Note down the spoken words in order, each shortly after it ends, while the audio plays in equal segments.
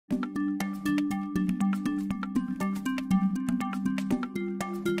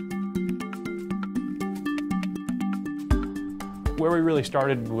Where we really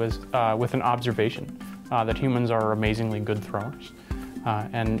started was with an observation that humans are amazingly good throwers.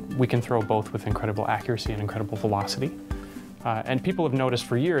 And we can throw both with incredible accuracy and incredible velocity. And people have noticed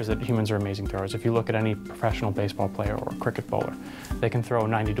for years that humans are amazing throwers. If you look at any professional baseball player or cricket bowler, they can throw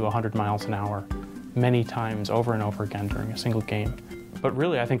 90 to 100 miles an hour many times over and over again during a single game. But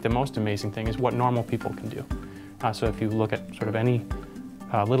really, I think the most amazing thing is what normal people can do. So if you look at sort of any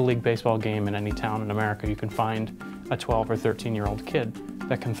Little League baseball game in any town in America, you can find a 12 or 13-year-old kid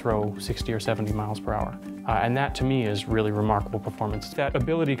that can throw 60 or 70 miles per hour. And that, to me, is really remarkable performance. That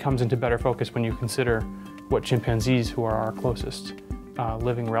ability comes into better focus when you consider what chimpanzees, who are our closest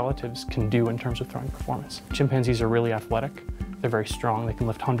living relatives, can do in terms of throwing performance. Chimpanzees are really athletic. They're very strong. They can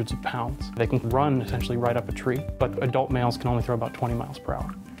lift hundreds of pounds. They can run essentially right up a tree, but adult males can only throw about 20 miles per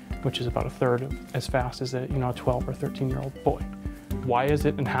hour, which is about a third of as fast as a 12 or 13-year-old boy. Why is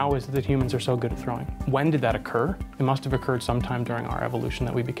it and how is it that humans are so good at throwing? When did that occur? It must have occurred sometime during our evolution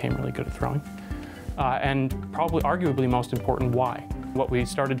that we became really good at throwing. And probably, arguably most important, why? What we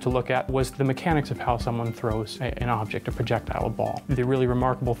started to look at was the mechanics of how someone throws an object, a projectile, a ball. The really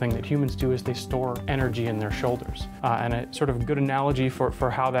remarkable thing that humans do is they store energy in their shoulders. And a sort of good analogy for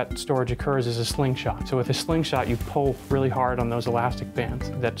how that storage occurs is a slingshot. So with a slingshot, you pull really hard on those elastic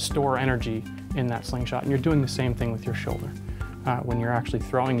bands that store energy in that slingshot, and you're doing the same thing with your shoulder. When you're actually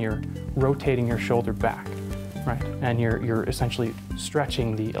throwing, you're rotating your shoulder back, right? And you're essentially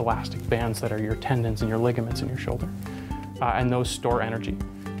stretching the elastic bands that are your tendons and your ligaments in your shoulder. And those store energy.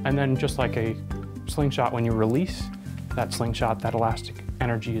 And then just like a slingshot, when you release that slingshot, that elastic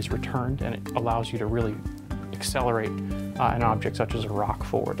energy is returned and it allows you to really accelerate an object such as a rock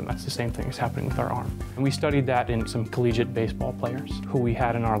forward. And that's the same thing that's happening with our arm. And we studied that in some collegiate baseball players who we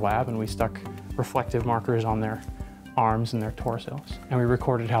had in our lab, and we stuck reflective markers on their arms and their torsos. And we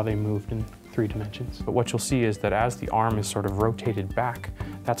recorded how they moved in 3 dimensions. But what you'll see is that as the arm is sort of rotated back,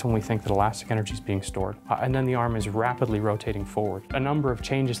 that's when we think that elastic energy is being stored. And then the arm is rapidly rotating forward. A number of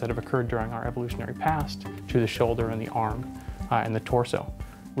changes that have occurred during our evolutionary past to the shoulder and the arm and the torso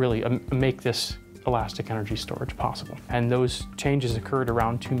really make this elastic energy storage possible. And those changes occurred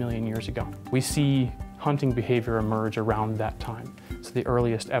around 2 million years ago. We see hunting behavior emerge around that time. So the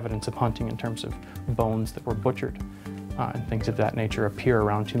earliest evidence of hunting in terms of bones that were butchered and things of that nature appear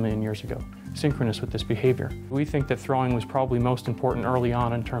around 2 million years ago, synchronous with this behavior. We think that throwing was probably most important early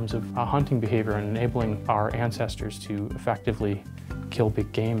on in terms of hunting behavior and enabling our ancestors to effectively kill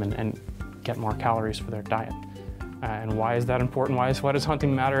big game and get more calories for their diet. And why is that important? Why does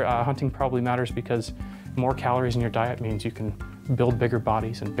hunting matter? Hunting probably matters because more calories in your diet means you can build bigger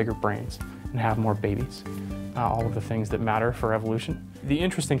bodies and bigger brains and have more babies. All of the things that matter for evolution. The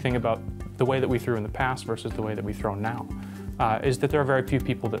interesting thing about the way that we threw in the past versus the way that we throw now is that there are very few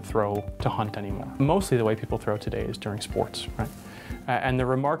people that throw to hunt anymore. Mostly the way people throw today is during sports, right? And the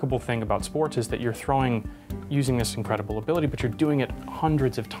remarkable thing about sports is that you're throwing using this incredible ability, but you're doing it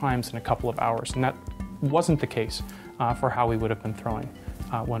hundreds of times in a couple of hours. And that wasn't the case for how we would have been throwing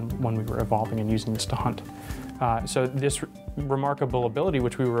when we were evolving and using this to hunt. So this remarkable ability,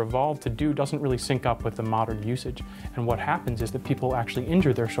 which we were evolved to do, doesn't really sync up with the modern usage. And what happens is that people actually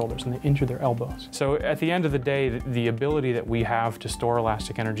injure their shoulders and they injure their elbows. So at the end of the day, the ability that we have to store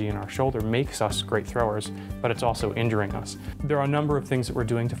elastic energy in our shoulder makes us great throwers, but it's also injuring us. There are a number of things that we're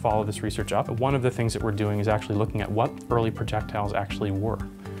doing to follow this research up. One of the things that we're doing is actually looking at what early projectiles actually were.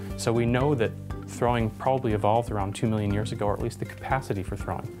 So we know that throwing probably evolved around 2 million years ago, or at least the capacity for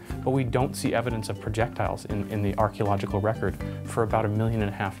throwing. But we don't see evidence of projectiles in the archaeological record for about 1.5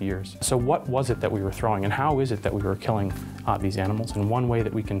 million years. So what was it that we were throwing, and how is it that we were killing these animals? And one way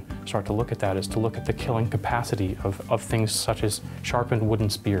that we can start to look at that is to look at the killing capacity of things such as sharpened wooden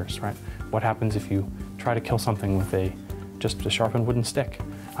spears, right? What happens if you try to kill something with just a sharpened wooden stick?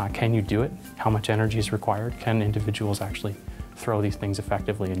 Can you do it? How much energy is required? Can individuals actually throw these things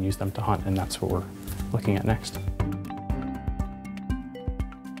effectively and use them to hunt? And that's what we're looking at next.